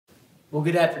Well,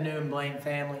 good afternoon, Blaine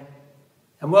family,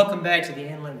 and welcome back to the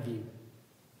Inlet View.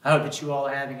 I hope that you all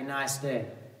are having a nice day.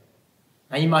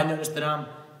 Now, you might notice that I'm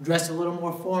dressed a little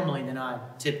more formally than I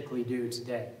typically do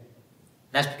today.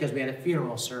 That's because we had a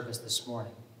funeral service this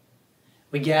morning.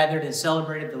 We gathered and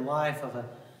celebrated the life of a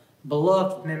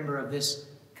beloved member of this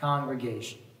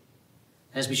congregation.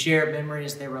 As we shared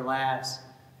memories, there were laughs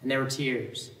and there were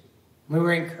tears. We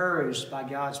were encouraged by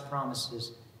God's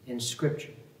promises in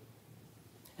Scripture.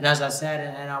 And as I sat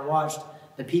and I watched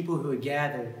the people who had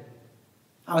gathered,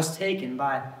 I was taken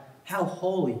by how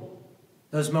holy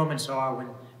those moments are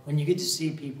when you get to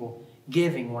see people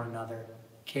giving one another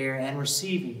care and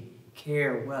receiving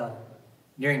care well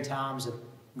during times of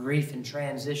grief and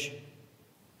transition.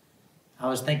 I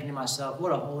was thinking to myself,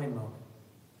 what a holy moment.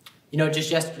 You know,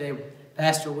 just yesterday,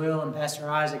 Pastor Will and Pastor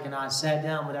Isaac and I sat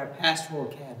down with our pastoral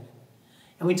cabinet,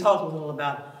 and we talked a little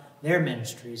about their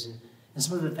ministries and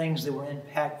some of the things that were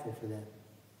impactful for them.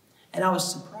 And I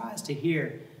was surprised to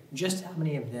hear just how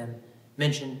many of them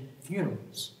mentioned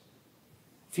funerals.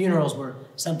 Funerals were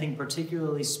something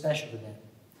particularly special to them,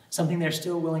 something they're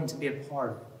still willing to be a part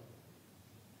of.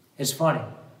 It's funny.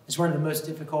 It's one of the most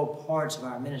difficult parts of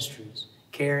our ministries,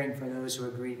 caring for those who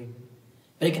are grieving.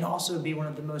 But it can also be one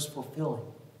of the most fulfilling,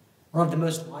 one of the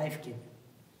most life-giving.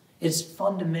 It's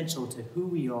fundamental to who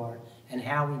we are and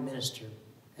how we minister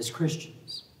as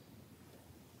Christians.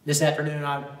 This afternoon,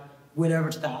 I went over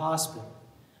to the hospital.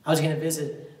 I was going to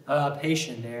visit a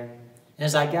patient there. And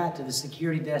as I got to the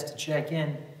security desk to check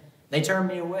in, they turned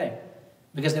me away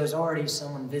because there was already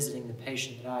someone visiting the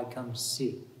patient that I had come to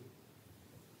see.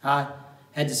 I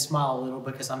had to smile a little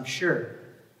because I'm sure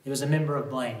it was a member of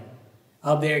Blaine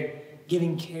up there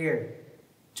giving care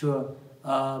to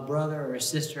a brother or a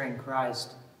sister in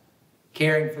Christ,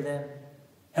 caring for them,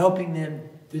 helping them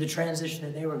through the transition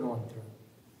that they were going through.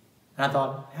 And I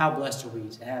thought, how blessed are we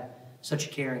to have such a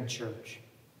caring church.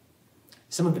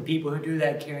 Some of the people who do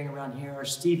that caring around here are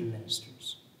Stephen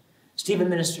ministers. Stephen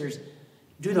ministers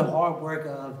do the hard work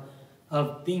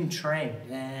of being trained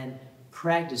and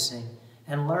practicing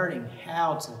and learning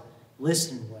how to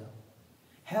listen well,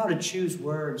 how to choose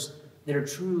words that are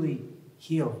truly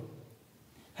healing,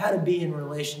 how to be in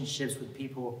relationships with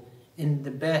people in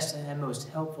the best and most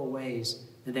helpful ways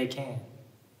that they can.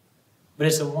 But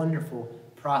it's a wonderful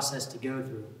process to go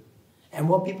through. And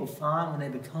what people find when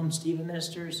they become Stephen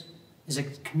ministers is a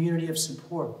community of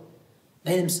support.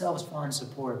 They themselves find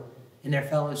support in their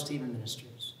fellow Stephen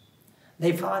ministers.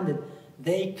 They find that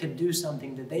they could do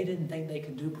something that they didn't think they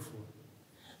could do before.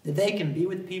 That they can be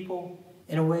with people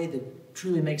in a way that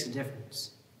truly makes a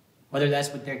difference. Whether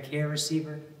that's with their care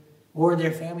receiver, or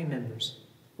their family members,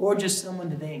 or just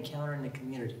someone that they encounter in the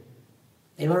community.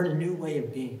 They learn a new way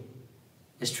of being.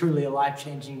 It's truly a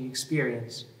life-changing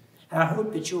experience. And I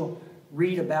hope that you'll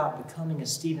read about becoming a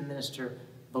Stephen minister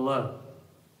below.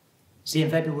 See,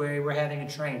 in February, we're having a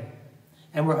training,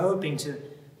 and we're hoping to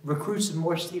recruit some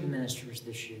more Stephen ministers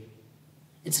this year.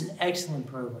 It's an excellent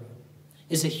program.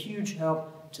 It's a huge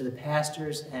help to the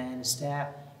pastors and staff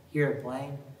here at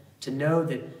Blaine to know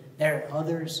that there are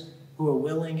others who are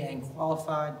willing and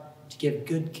qualified to give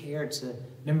good care to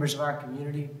members of our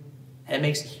community, and it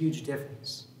makes a huge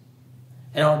difference.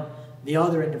 And on the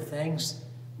other end of things,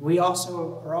 we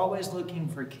also are always looking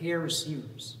for care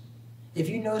receivers. If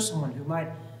you know someone who might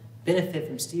benefit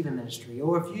from Stephen ministry,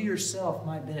 or if you yourself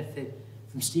might benefit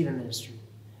from Stephen ministry,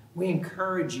 we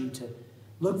encourage you to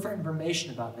look for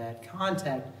information about that.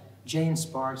 Contact Jane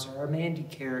Sparks or Mandy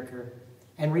Carricker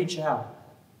and reach out.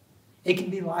 It can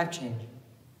be life-changing,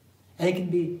 and it can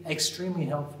be extremely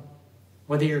helpful,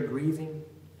 whether you're grieving,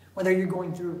 whether you're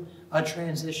going through a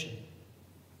transition.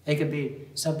 It could be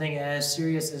something as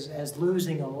serious as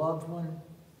losing a loved one,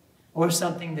 or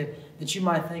something that you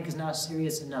might think is not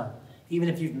serious enough, even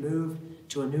if you've moved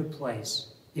to a new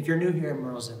place. If you're new here in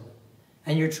Merle's Inlet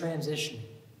and you're transitioning,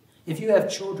 if you have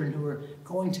children who are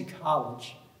going to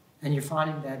college and you're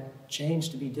finding that change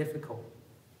to be difficult,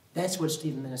 that's what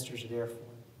Stephen ministers are there for.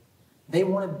 They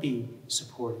want to be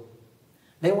supported.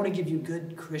 They want to give you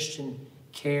good Christian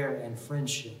care and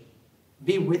friendship,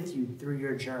 be with you through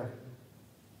your journey.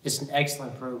 It's an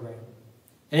excellent program,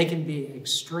 and it can be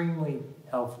extremely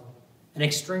helpful and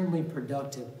extremely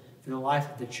productive for the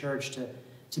life of the church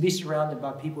to be surrounded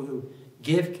by people who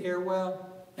give care well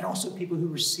and also people who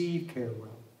receive care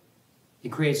well. It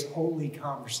creates holy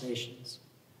conversations,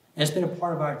 and it's been a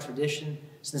part of our tradition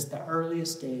since the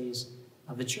earliest days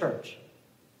of the church.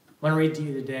 I want to read to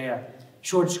you today a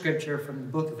short scripture from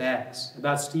the book of Acts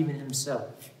about Stephen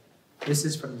himself. This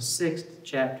is from the 6th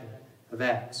chapter of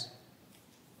Acts.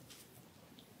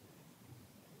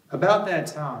 About that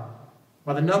time,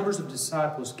 While the numbers of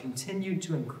disciples continued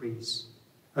to increase,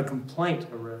 a complaint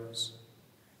arose.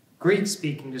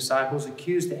 Greek-speaking disciples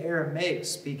accused the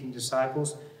Aramaic-speaking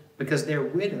disciples because their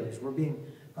widows were being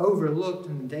overlooked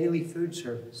in the daily food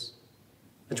service.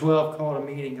 The 12 called a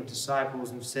meeting of disciples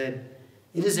and said,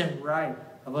 "It isn't right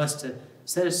of us to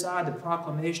set aside the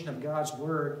proclamation of God's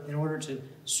word in order to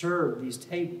serve these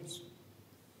tables.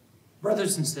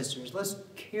 Brothers and sisters, let's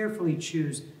carefully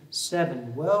choose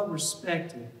 7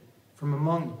 well-respected from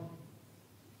among you.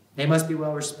 They must be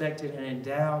well-respected and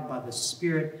endowed by the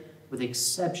Spirit with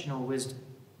exceptional wisdom.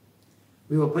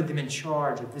 We will put them in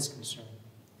charge of this concern.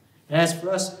 And as for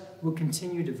us, we'll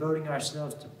continue devoting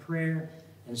ourselves to prayer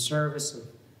and service of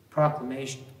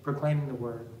proclaiming the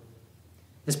word."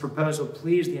 This proposal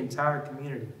pleased the entire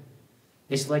community.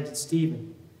 They selected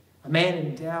Stephen, a man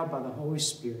endowed by the Holy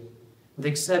Spirit with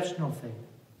exceptional faith,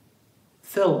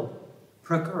 Philip,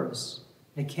 Prochorus,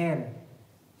 Nicanor,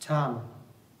 Thomas,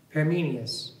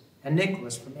 Parmenius, and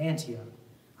Nicholas from Antioch,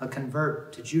 a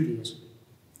convert to Judaism.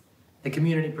 The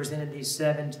community presented these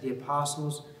 7 to the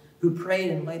apostles, who prayed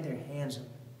and laid their hands on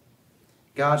them.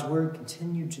 God's word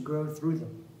continued to grow through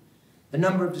them. The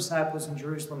number of disciples in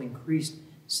Jerusalem increased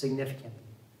significantly.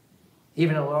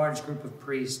 Even a large group of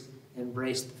priests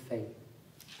embraced the faith.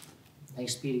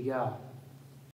 Thanks be to God.